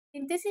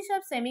Synthesis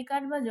of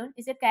semicarbazone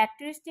is a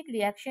characteristic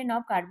reaction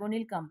of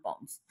carbonyl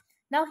compounds.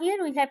 Now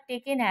here we have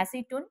taken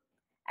acetone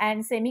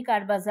and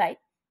semicarbazide.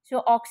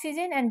 So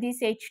oxygen and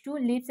this H2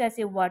 leaves as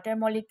a water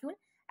molecule,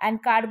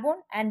 and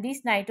carbon and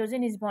this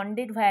nitrogen is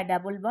bonded via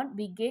double bond.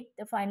 We get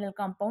the final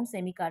compound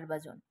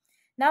semicarbazone.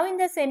 Now in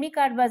the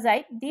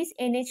semicarbazide, this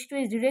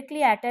NH2 is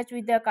directly attached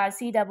with the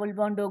C double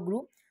bond O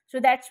group.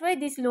 So that's why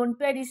this lone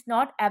pair is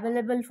not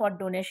available for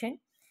donation.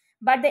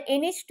 But the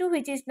NH2,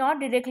 which is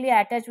not directly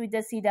attached with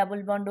the C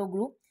double bond O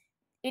group,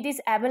 it is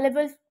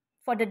available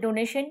for the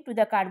donation to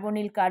the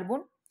carbonyl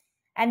carbon.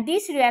 And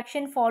this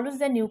reaction follows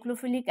the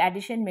nucleophilic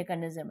addition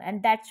mechanism,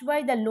 and that's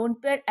why the lone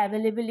pair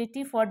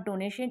availability for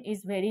donation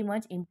is very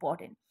much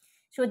important.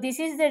 So this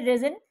is the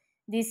reason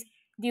this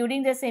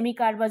during the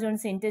semicarbazone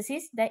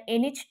synthesis, the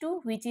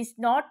NH2, which is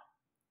not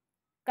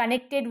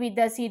connected with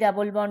the C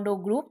double bond O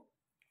group,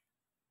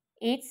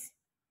 it's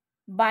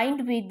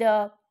bind with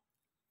the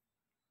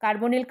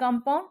carbonyl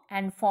compound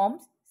and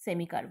forms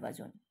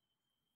semicarbazone.